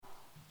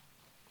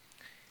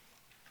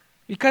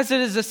Because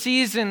it is a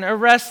season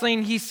of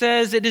wrestling, he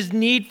says it is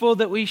needful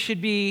that we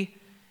should be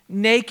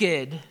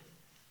naked.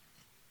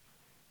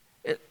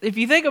 If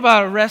you think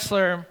about a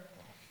wrestler,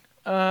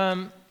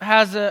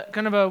 has a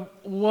kind of a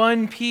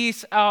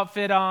one-piece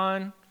outfit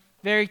on,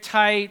 very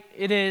tight.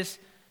 It is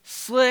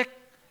slick.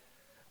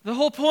 The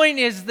whole point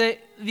is that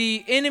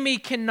the enemy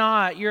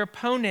cannot, your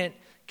opponent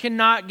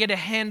cannot get a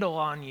handle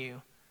on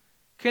you,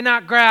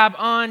 cannot grab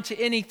onto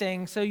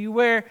anything. So you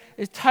wear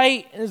as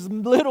tight, as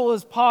little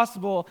as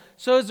possible,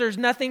 so as there's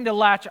nothing to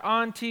latch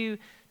onto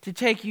to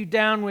take you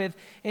down with.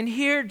 And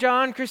here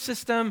John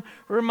Chrysostom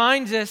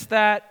reminds us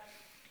that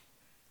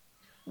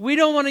we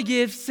don't want to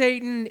give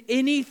Satan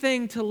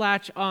anything to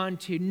latch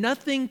onto,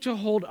 nothing to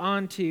hold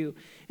onto.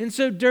 And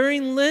so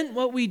during Lent,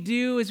 what we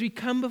do is we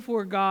come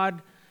before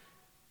God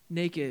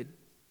naked,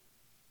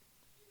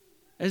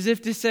 as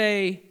if to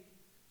say,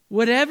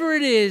 whatever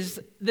it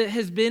is that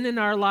has been in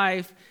our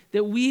life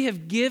that we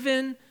have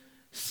given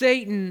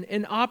Satan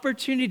an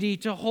opportunity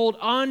to hold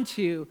on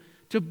to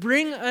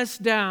bring us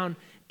down,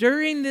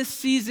 during this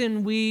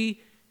season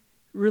we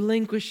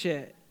relinquish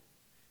it.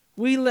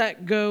 We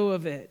let go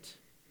of it.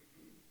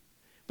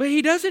 But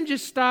he doesn't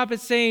just stop at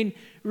saying,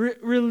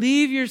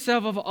 relieve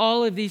yourself of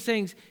all of these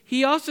things.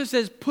 He also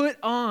says, put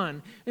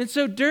on. And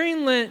so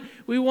during Lent,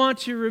 we want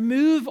to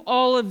remove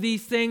all of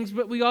these things,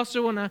 but we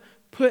also want to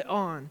put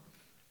on.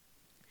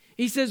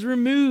 He says,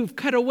 remove,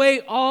 cut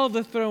away all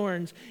the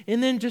thorns,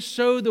 and then to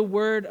sow the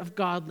word of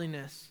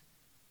godliness.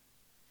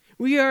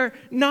 We are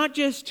not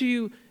just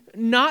to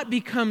not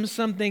become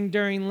something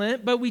during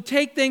Lent, but we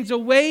take things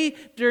away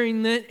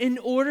during Lent in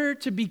order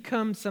to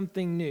become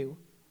something new.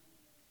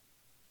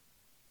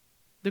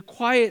 The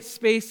quiet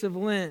space of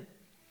Lent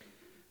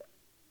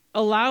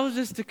allows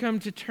us to come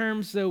to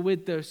terms, though,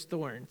 with those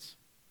thorns.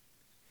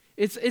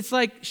 It's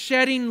like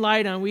shedding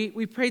light on.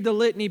 We prayed the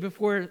litany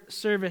before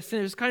service, and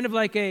it was kind of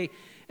like a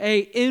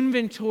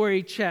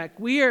inventory check.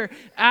 We are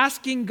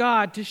asking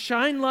God to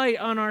shine light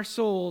on our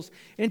souls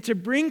and to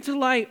bring to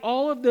light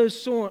all of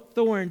those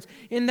thorns,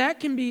 and that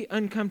can be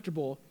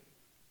uncomfortable.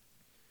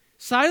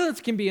 Silence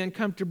can be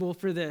uncomfortable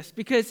for this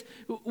because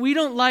we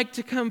don't like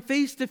to come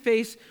face to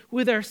face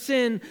with our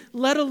sin,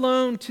 let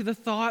alone to the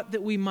thought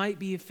that we might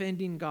be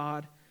offending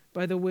God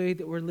by the way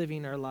that we're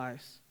living our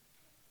lives.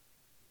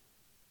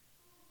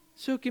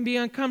 So it can be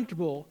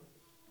uncomfortable.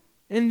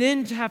 And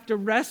then to have to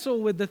wrestle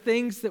with the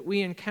things that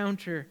we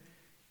encounter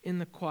in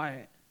the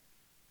quiet.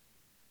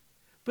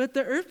 But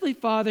the earthly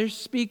fathers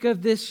speak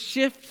of this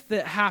shift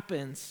that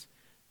happens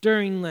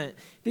during Lent,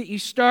 that you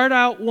start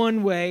out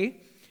one way,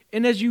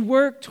 and as you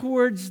work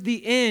towards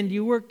the end,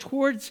 you work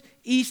towards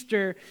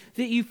Easter,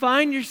 that you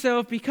find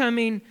yourself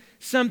becoming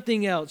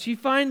something else. You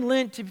find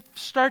Lent to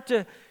start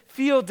to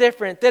feel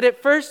different, that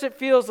at first it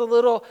feels a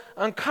little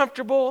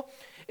uncomfortable.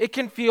 It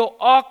can feel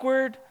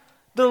awkward.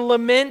 The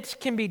lament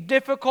can be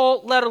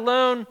difficult, let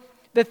alone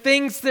the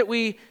things that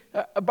we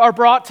are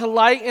brought to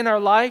light in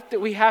our life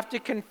that we have to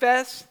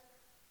confess.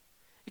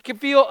 It can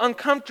feel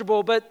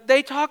uncomfortable, but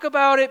they talk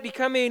about it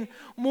becoming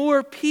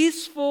more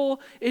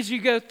peaceful as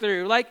you go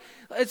through.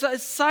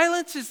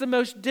 Silence is the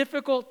most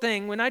difficult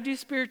thing. When I do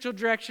spiritual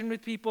direction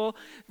with people,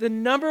 the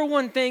number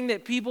one thing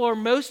that people are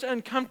most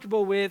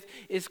uncomfortable with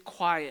is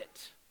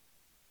quiet.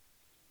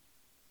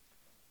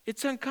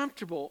 It's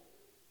uncomfortable.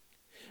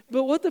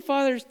 But what the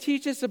fathers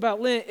teach us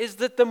about Lent is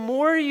that the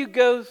more you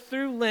go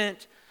through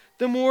Lent,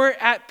 the more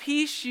at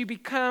peace you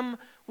become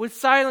with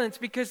silence,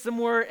 because the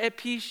more at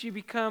peace you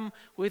become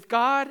with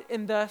God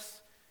and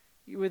thus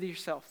with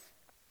yourself.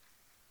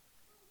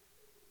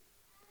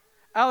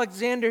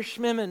 Alexander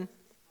Schmemann,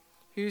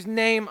 whose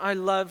name I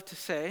love to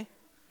say,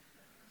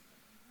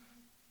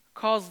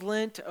 calls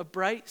Lent a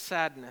bright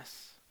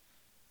sadness.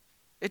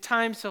 At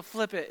times he'll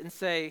flip it and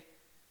say,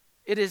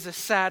 it is a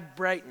sad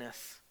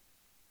brightness.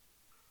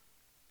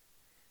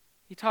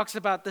 He talks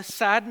about the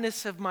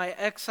sadness of my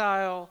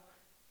exile,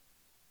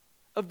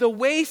 of the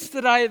waste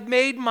that I have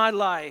made my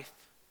life,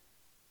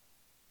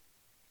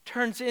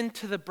 turns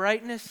into the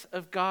brightness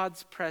of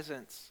God's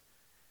presence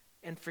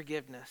and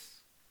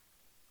forgiveness.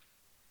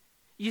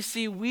 You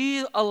see,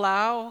 we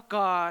allow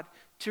God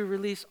to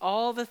release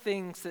all the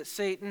things that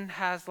Satan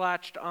has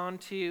latched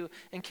onto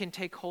and can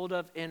take hold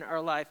of in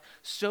our life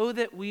so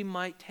that we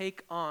might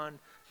take on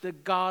the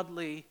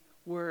godly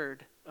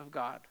word of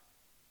God.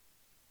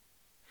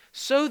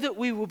 So that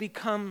we will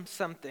become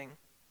something.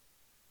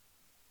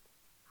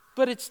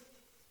 But it's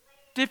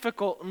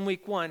difficult in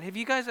week one. Have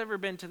you guys ever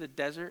been to the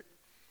desert?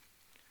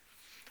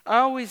 I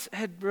always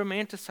had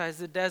romanticized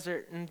the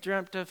desert and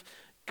dreamt of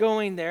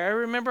going there. I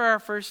remember our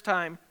first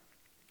time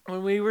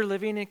when we were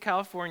living in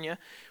California.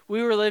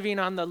 We were living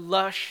on the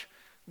lush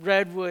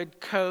redwood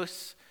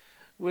coast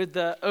with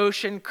the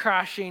ocean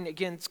crashing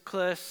against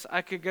cliffs.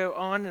 I could go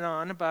on and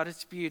on about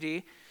its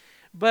beauty.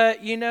 But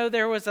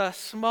there was a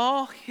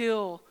small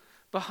hill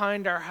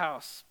behind our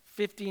house,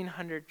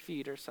 1,500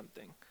 feet or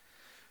something.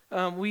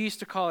 We used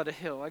to call it a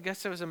hill. I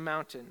guess it was a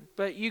mountain.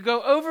 But you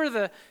go over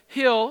the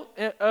hill,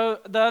 the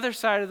other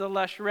side of the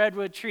lush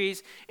redwood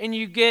trees, and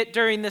you get,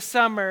 during the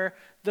summer,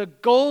 the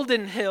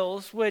golden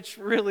hills, which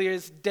really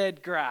is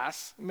dead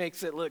grass,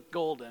 makes it look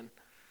golden.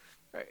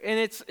 Right? And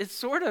it's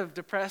sort of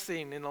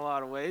depressing in a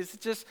lot of ways.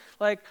 It's just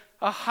like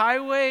a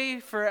highway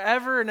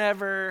forever and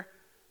ever,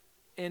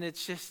 and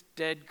it's just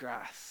dead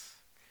grass.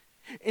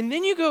 And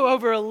then you go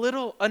over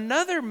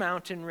another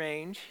mountain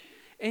range,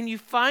 and you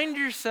find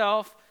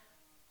yourself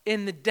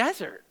in the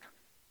desert.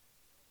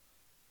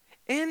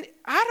 And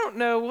I don't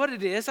know what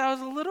it is. I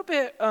was a little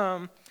bit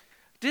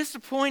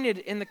disappointed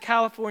in the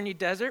California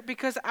desert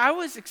because I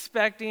was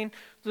expecting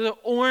the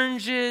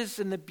oranges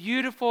and the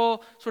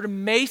beautiful sort of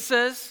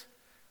mesas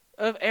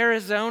of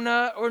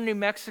Arizona or New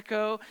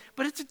Mexico,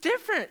 but it's a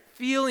different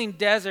feeling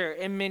desert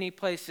in many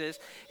places,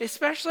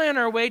 especially on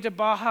our way to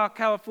Baja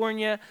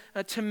California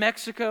to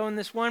Mexico. In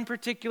this one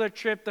particular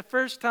trip, the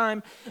first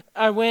time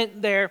I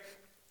went there,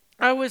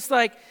 I was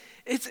like,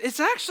 it's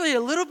actually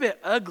a little bit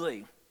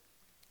ugly.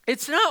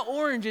 It's not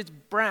orange, it's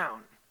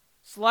brown.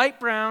 It's light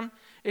brown,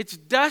 it's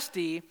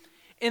dusty,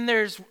 and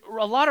there's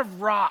a lot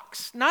of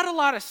rocks. Not a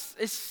lot of,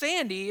 it's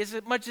sandy as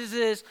much as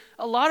it is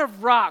a lot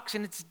of rocks,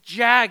 and it's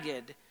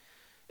jagged.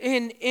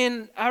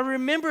 And I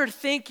remember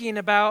thinking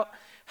about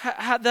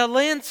how the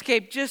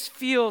landscape just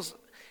feels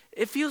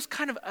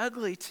kind of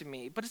ugly to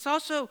me, but it's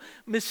also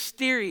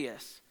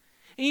mysterious.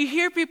 And you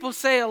hear people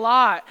say a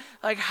lot,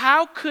 like,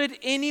 how could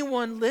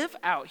anyone live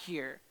out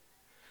here?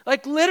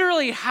 Like,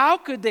 literally, how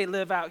could they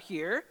live out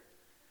here?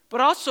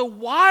 But also,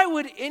 why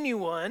would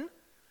anyone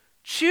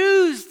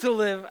choose to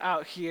live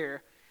out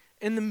here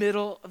in the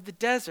middle of the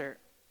desert?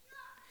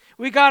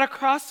 We got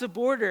across the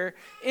border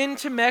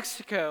into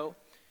Mexico,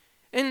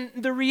 and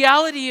the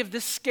reality of the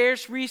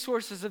scarce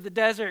resources of the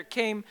desert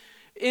came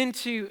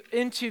into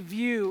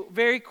view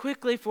very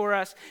quickly for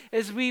us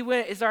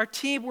as our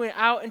team went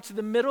out into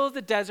the middle of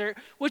the desert,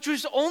 which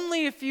was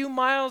only a few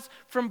miles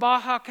from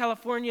Baja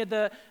California,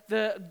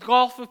 the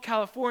Gulf of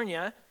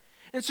California.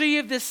 And so you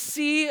have this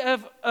sea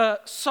of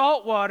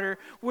salt water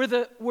where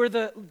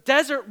the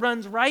desert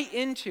runs right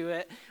into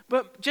it.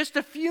 But just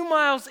a few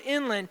miles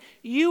inland,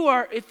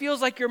 it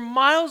feels like you're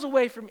miles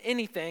away from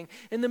anything,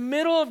 in the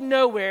middle of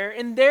nowhere.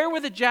 And there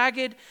were the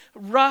jagged,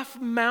 rough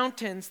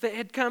mountains that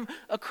had come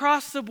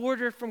across the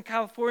border from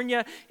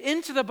California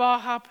into the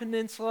Baja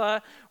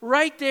Peninsula.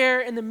 Right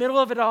there in the middle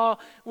of it all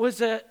was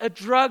a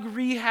drug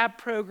rehab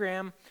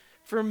program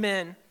for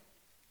men.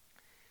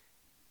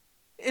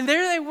 And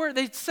there they were.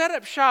 They'd set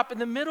up shop in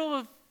the middle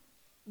of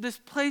this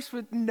place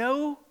with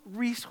no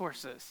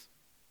resources.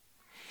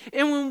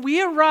 And when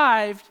we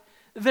arrived,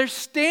 they're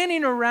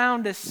standing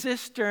around a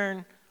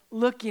cistern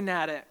looking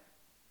at it.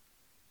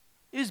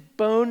 It was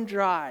bone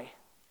dry.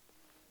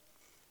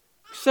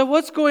 So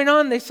what's going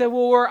on? They said,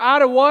 well, we're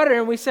out of water.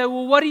 And we said,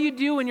 well, what do you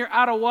do when you're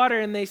out of water?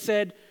 And they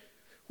said,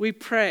 we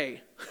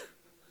pray.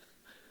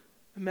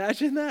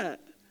 Imagine that.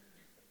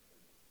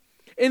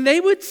 And they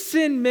would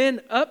send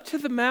men up to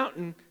the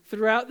mountain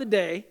throughout the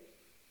day,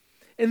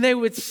 and they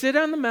would sit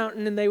on the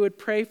mountain and they would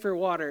pray for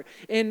water.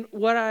 And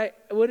what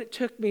it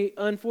took me,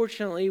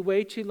 unfortunately,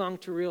 way too long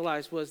to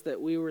realize was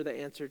that we were the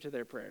answer to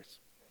their prayers.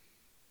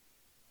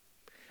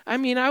 I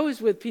mean, I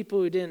was with people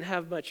who didn't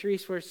have much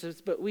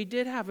resources, but we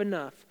did have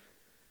enough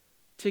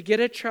to get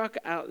a truck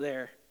out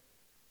there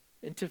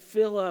and to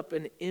fill up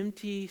an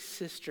empty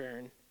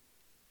cistern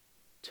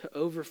to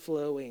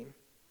overflowing.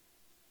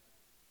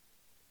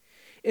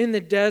 In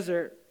the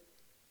desert,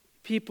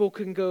 people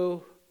can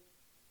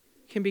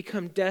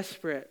become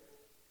desperate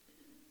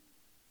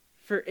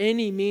for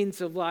any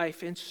means of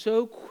life and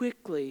so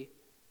quickly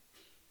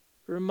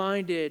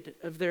reminded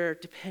of their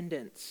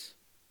dependence.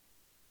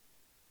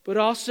 But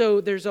also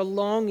there's a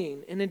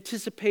longing, an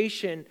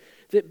anticipation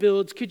that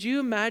builds. Could you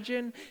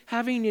imagine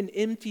having an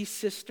empty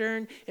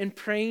cistern and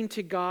praying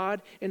to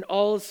God, and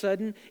all of a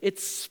sudden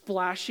it's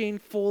splashing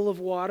full of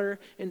water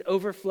and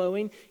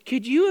overflowing?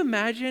 Could you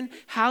imagine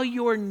how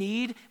your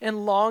need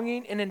and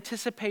longing and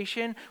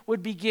anticipation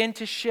would begin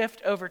to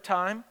shift over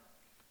time?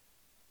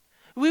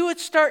 We would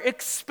start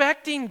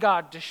expecting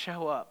God to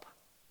show up.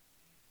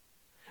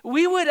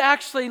 We would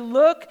actually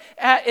look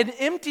at an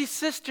empty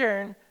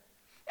cistern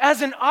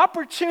as an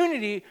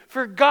opportunity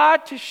for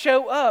God to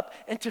show up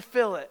and to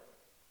fill it.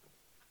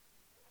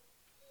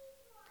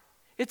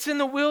 It's in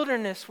the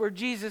wilderness where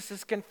Jesus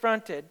is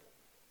confronted.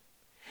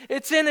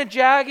 It's in a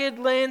jagged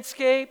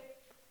landscape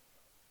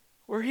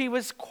where he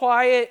was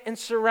quiet and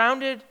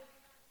surrounded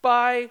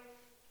by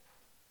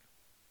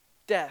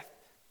death.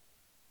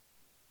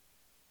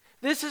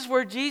 This is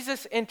where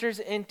Jesus enters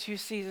into a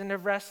season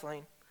of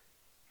wrestling.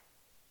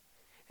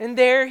 And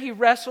there he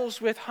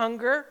wrestles with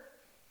hunger,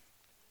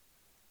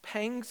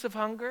 pangs of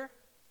hunger,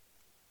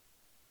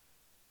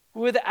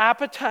 with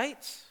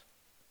appetites.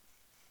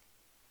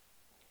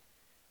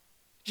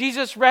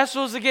 Jesus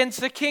wrestles against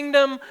the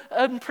kingdom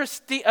of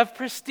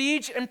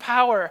prestige and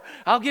power.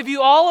 I'll give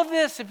you all of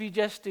this if you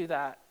just do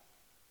that.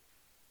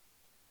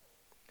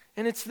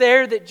 And it's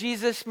there that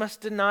Jesus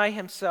must deny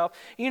himself.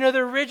 You know, the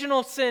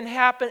original sin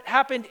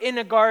happened in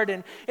a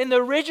garden. And the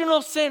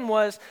original sin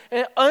was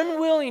an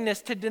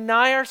unwillingness to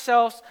deny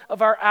ourselves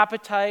of our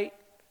appetite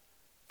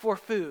for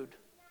food.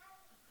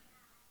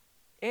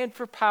 and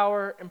for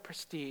power and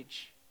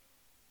prestige.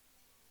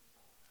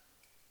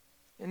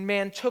 And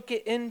man took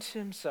it into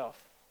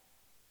himself,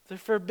 the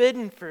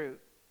forbidden fruit.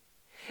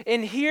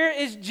 And here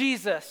is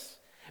Jesus,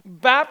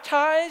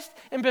 baptized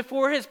and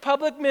before his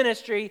public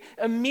ministry,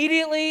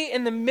 immediately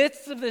in the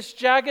midst of this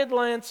jagged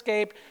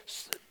landscape,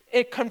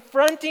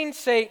 confronting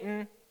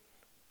Satan,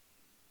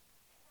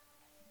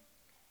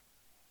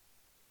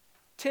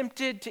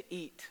 tempted to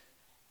eat.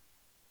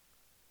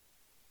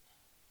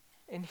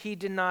 And he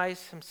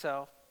denies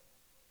himself.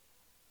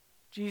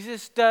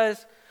 Jesus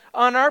does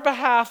on our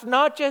behalf,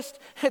 not just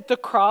at the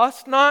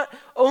cross, not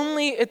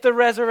only at the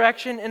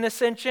resurrection and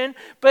ascension,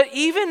 but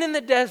even in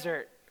the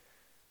desert,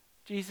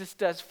 Jesus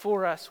does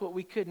for us what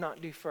we could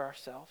not do for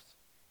ourselves.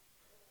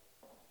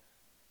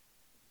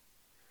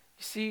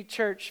 You see,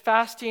 church,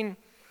 fasting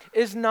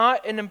is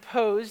not an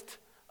imposed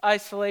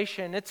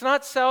isolation. It's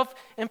not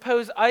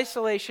self-imposed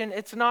isolation.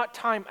 It's not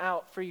time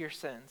out for your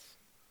sins.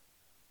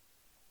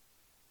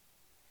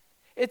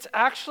 It's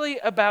actually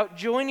about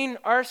joining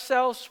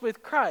ourselves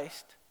with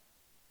Christ.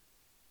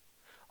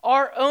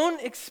 Our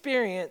own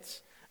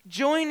experience,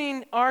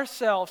 joining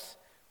ourselves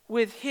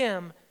with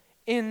him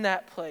in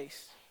that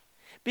place.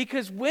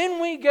 Because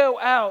when we go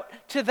out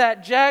to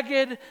that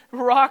jagged,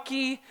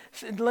 rocky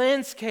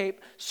landscape,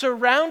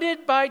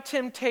 surrounded by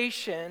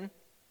temptation,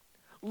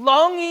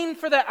 longing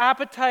for the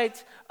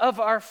appetites of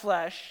our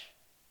flesh,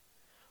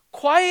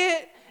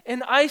 quiet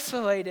and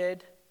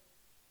isolated,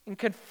 and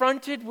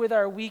confronted with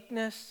our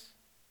weakness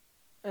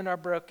and our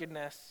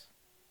brokenness,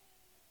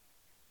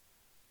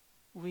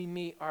 we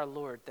meet our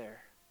Lord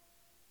there.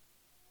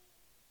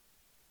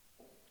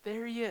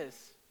 There he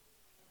is.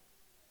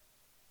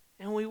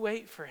 And we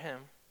wait for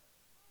him.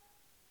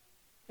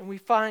 And we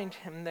find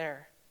him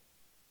there.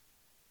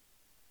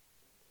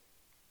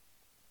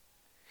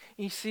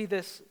 You see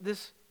this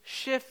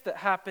shift that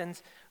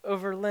happens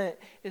over Lent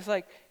is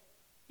like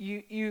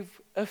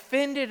you've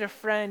offended a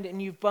friend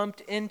and you've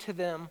bumped into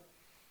them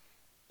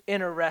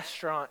in a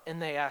restaurant and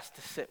they ask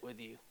to sit with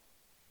you.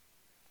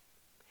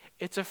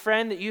 It's a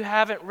friend that you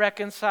haven't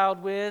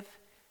reconciled with,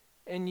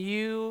 and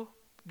you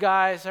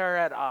guys are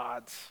at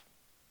odds.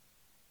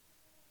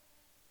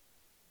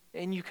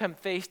 And you come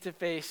face to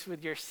face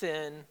with your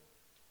sin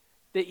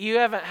that you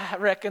haven't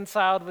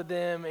reconciled with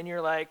them, and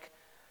you're like,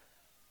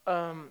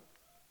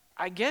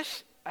 I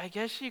guess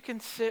you can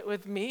sit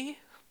with me.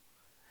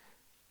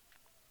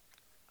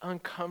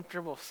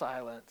 Uncomfortable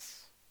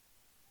silence.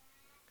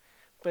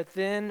 But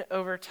then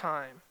over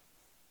time,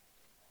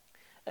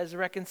 as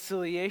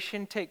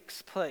reconciliation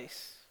takes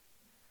place,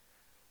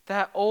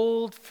 that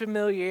old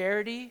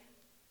familiarity,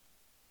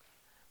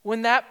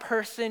 when that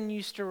person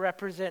used to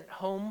represent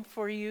home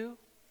for you,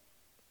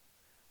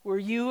 where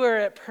you were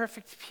at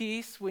perfect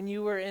peace when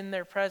you were in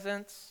their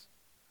presence,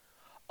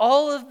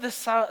 all of the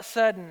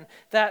sudden,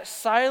 that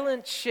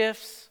silence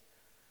shifts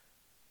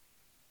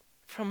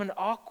from an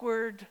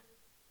awkward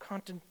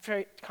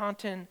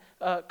confrontation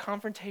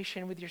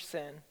with your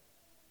sin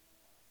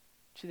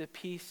to the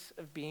peace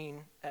of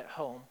being at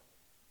home.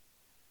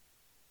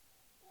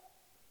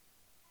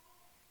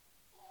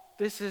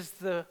 This is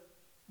the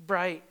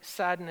bright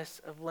sadness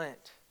of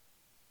Lent.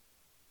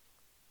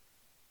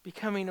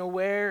 Becoming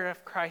aware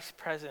of Christ's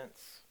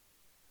presence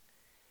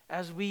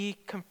as we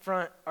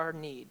confront our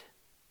need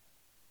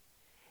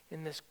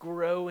in this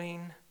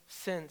growing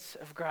sense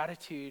of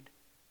gratitude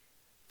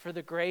for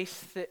the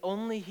grace that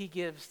only he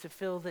gives to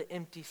fill the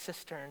empty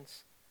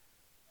cisterns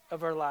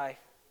of our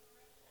life.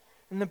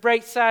 And the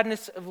bright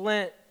sadness of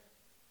Lent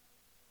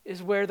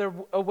is where the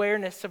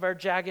awareness of our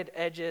jagged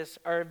edges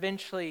are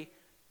eventually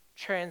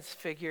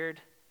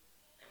transfigured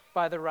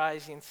by the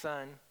rising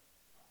sun.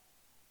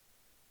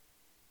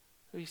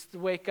 We used to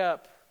wake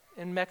up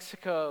in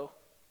Mexico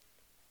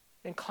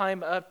and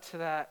climb up to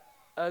that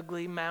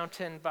ugly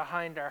mountain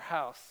behind our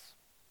house,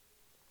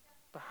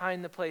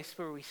 behind the place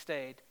where we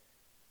stayed.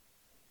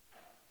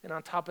 And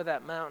on top of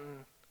that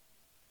mountain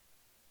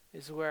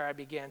is where I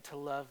began to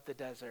love the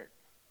desert.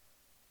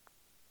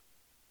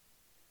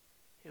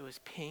 It was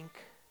pink.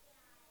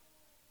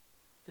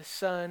 The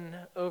sun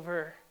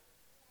over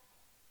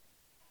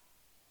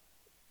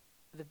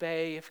the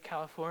Bay of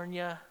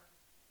California.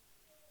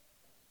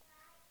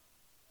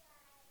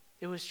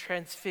 It was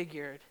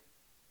transfigured.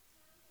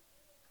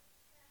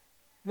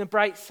 In the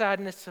bright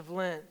sadness of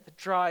Lent, the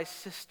dry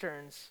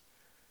cisterns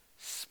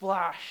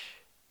splash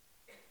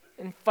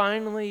and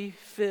finally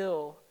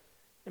fill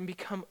and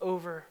become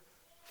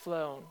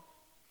overflown.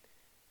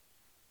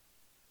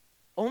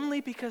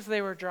 Only because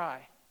they were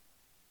dry.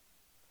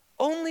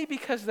 Only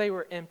because they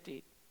were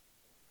emptied.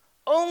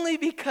 Only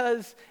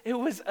because it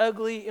was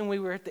ugly and we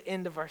were at the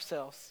end of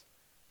ourselves.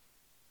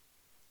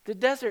 The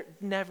desert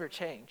never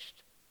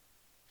changed.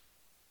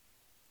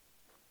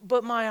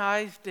 But my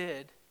eyes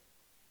did.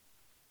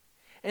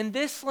 And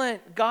this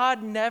Lent,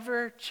 God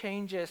never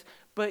changes,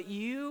 but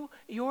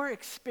your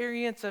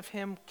experience of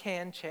him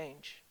can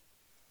change.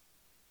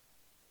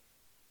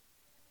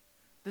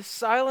 The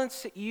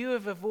silence that you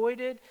have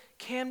avoided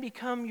can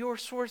become your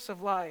source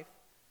of life.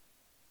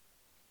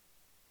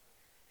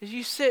 As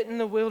you sit in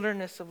the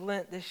wilderness of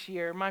Lent this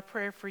year, my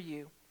prayer for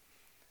you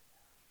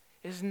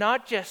is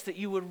not just that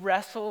you would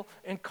wrestle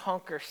and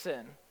conquer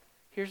sin.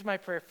 Here's my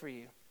prayer for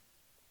you.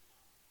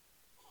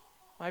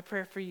 My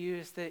prayer for you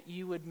is that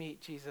you would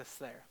meet Jesus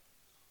there.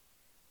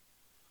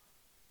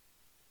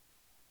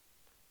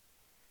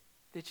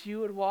 That you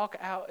would walk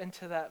out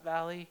into that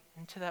valley,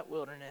 into that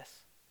wilderness,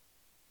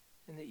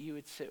 and that you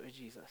would sit with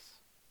Jesus.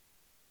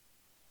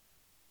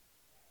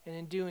 And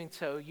in doing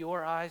so,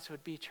 your eyes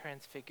would be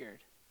transfigured,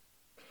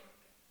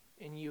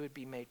 and you would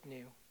be made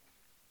new.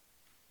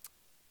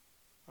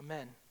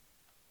 Amen.